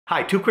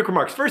Hi, two quick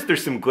remarks. First,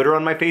 there's some glitter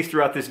on my face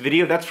throughout this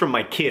video. That's from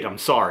my kid, I'm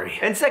sorry.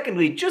 And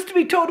secondly, just to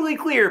be totally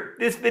clear,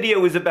 this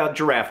video is about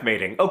giraffe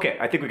mating. Okay,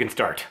 I think we can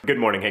start. Good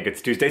morning, Hank,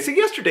 it's Tuesday. So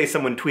yesterday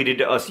someone tweeted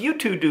to us, "You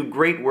two do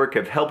great work,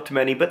 have helped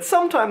many, but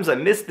sometimes I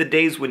miss the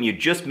days when you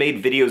just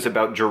made videos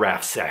about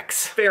giraffe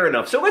sex." Fair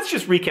enough, so let's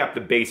just recap the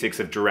basics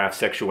of giraffe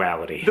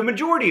sexuality. The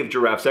majority of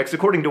giraffe sex,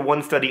 according to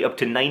one study up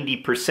to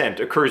 90%,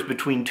 occurs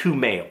between two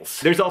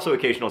males. There's also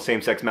occasional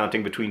same-sex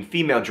mounting between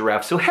female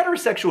giraffes, so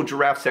heterosexual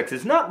giraffe sex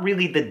is not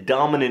really the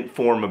dominant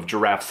form of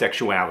giraffe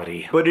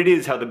sexuality, but it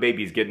is how the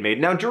babies get made.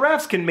 Now,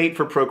 giraffes can mate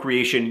for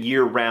procreation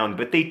year-round,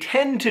 but they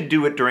tend to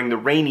do it during the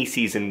rainy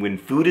season when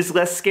food is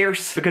less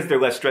scarce, because they're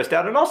less stressed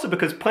out, and also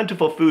because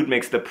plentiful food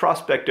makes the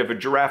prospect of a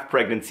giraffe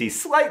pregnancy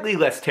slightly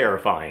less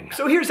terrifying.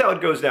 So here's how it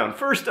goes down.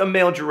 First, a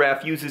male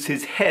giraffe uses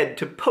his head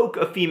to poke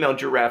a female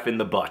giraffe in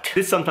the butt.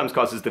 This sometimes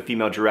causes the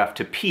female giraffe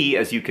to pee,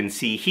 as you can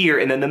see here,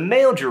 and then the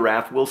male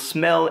giraffe will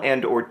smell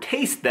and or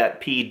taste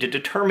that pee to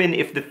determine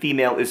if the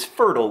female is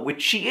fertile,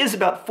 which she is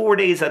about 4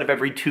 days out of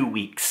every 2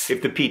 weeks.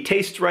 If the pee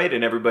tastes right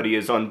and everybody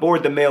is on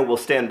board, the male will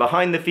stand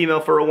behind the female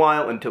for a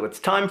while until it's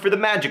time for the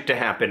magic to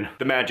happen.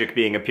 The magic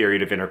being a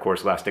period of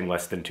intercourse lasting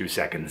less than 2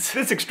 seconds.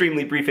 This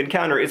extremely brief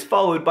encounter is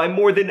followed by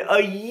more than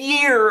a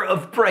year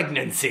of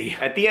pregnancy,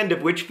 at the end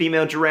of which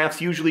female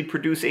giraffes usually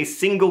produce a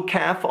single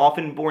calf,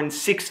 often born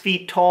 6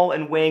 feet tall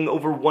and weighing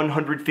over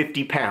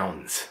 150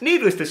 pounds.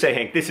 Needless to say,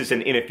 Hank, this is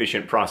an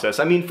inefficient process.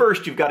 I mean,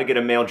 first you've got to get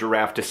a male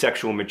giraffe to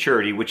sexual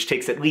maturity, which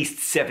takes at least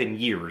 7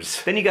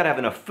 years. Then you gotta have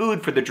enough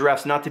food for the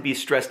giraffes not to be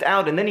stressed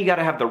out, and then you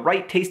gotta have the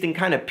right tasting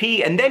kind of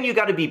pee, and then you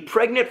gotta be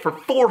pregnant for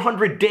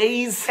 400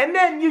 days, and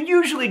then you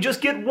usually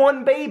just get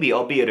one baby,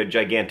 albeit a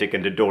gigantic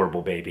and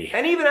adorable baby.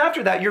 And even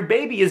after that, your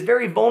baby is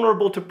very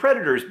vulnerable to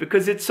predators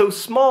because it's so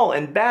small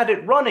and bad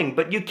at running,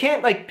 but you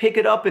can't like pick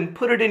it up and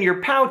put it in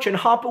your pouch and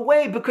hop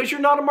away because you're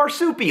not a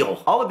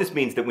marsupial. All of this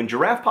means that when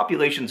giraffe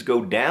populations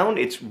go down,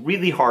 it's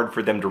really hard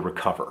for them to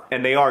recover.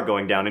 And they are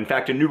going down. In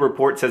fact, a new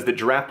report says that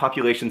giraffe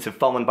populations have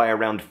fallen by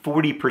around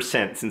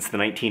 40% since the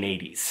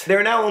 1980s. There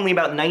are now only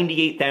about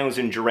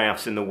 98,000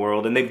 giraffes in the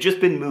world, and they've just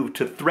been moved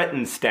to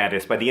threatened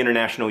status by the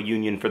International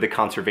Union for the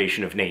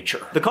Conservation of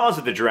Nature. The cause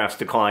of the giraffe's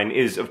decline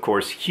is, of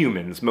course,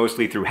 humans,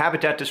 mostly through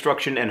habitat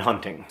destruction and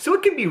hunting. So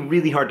it can be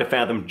really hard to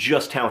fathom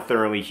just how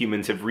thoroughly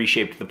humans have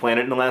reshaped the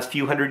planet in the last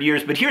few hundred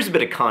years, but here's a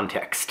bit of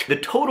context. The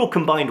total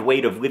combined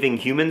weight of living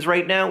humans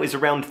right now is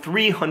around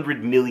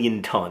 300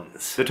 million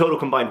tons. The total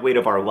combined weight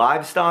of our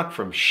livestock,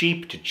 from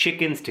sheep to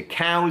chickens to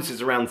cows,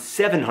 is around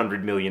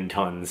 700 million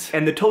tons.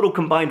 And the total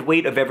combined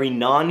weight of every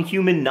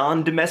non-human,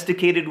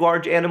 non-domesticated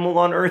large animal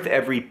on Earth,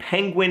 every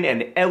penguin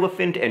and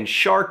elephant and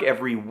shark,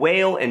 every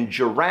whale and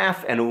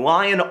giraffe and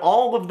lion,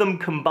 all of them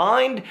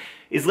combined,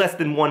 is less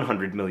than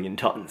 100 million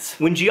tons.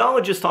 When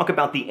geologists talk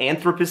about the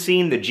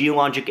Anthropocene, the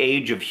geologic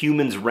age of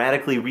humans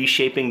radically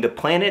reshaping the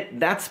planet,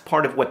 that's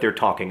part of what they're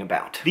talking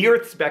about. The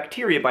Earth's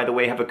bacteria, by the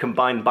way, have a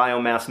combined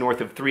biomass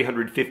north of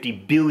 350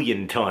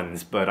 billion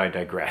tons, but I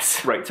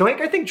digress. Right, so Hank,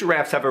 I think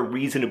giraffes have a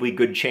reasonably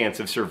good chance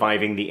of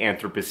surviving the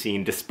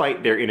Anthropocene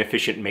despite their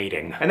inefficient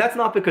mating. And that's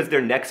not because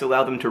their necks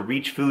allow them to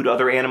reach food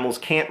other animals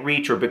can't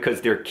reach, or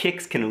because their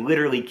kicks can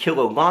literally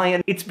kill a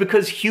lion. It's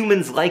because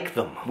humans like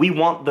them. We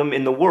want them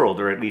in the world,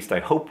 or at least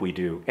I hope we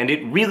do. And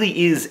it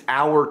really is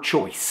our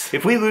choice.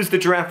 If we lose the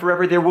giraffe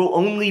forever, there will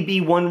only be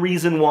one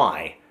reason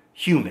why.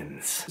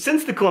 Humans.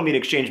 Since the Columbian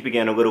exchange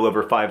began a little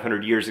over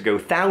 500 years ago,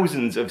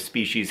 thousands of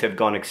species have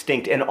gone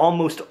extinct, and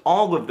almost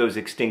all of those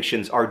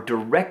extinctions are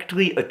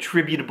directly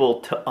attributable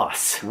to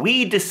us.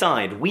 We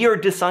are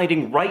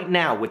deciding right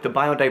now what the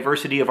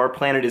biodiversity of our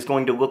planet is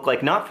going to look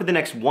like, not for the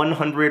next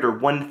 100 or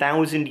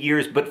 1,000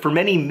 years, but for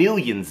many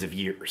millions of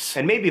years.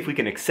 And maybe if we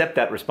can accept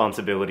that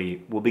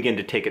responsibility, we'll begin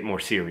to take it more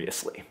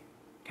seriously.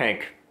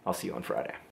 Hank, I'll see you on Friday.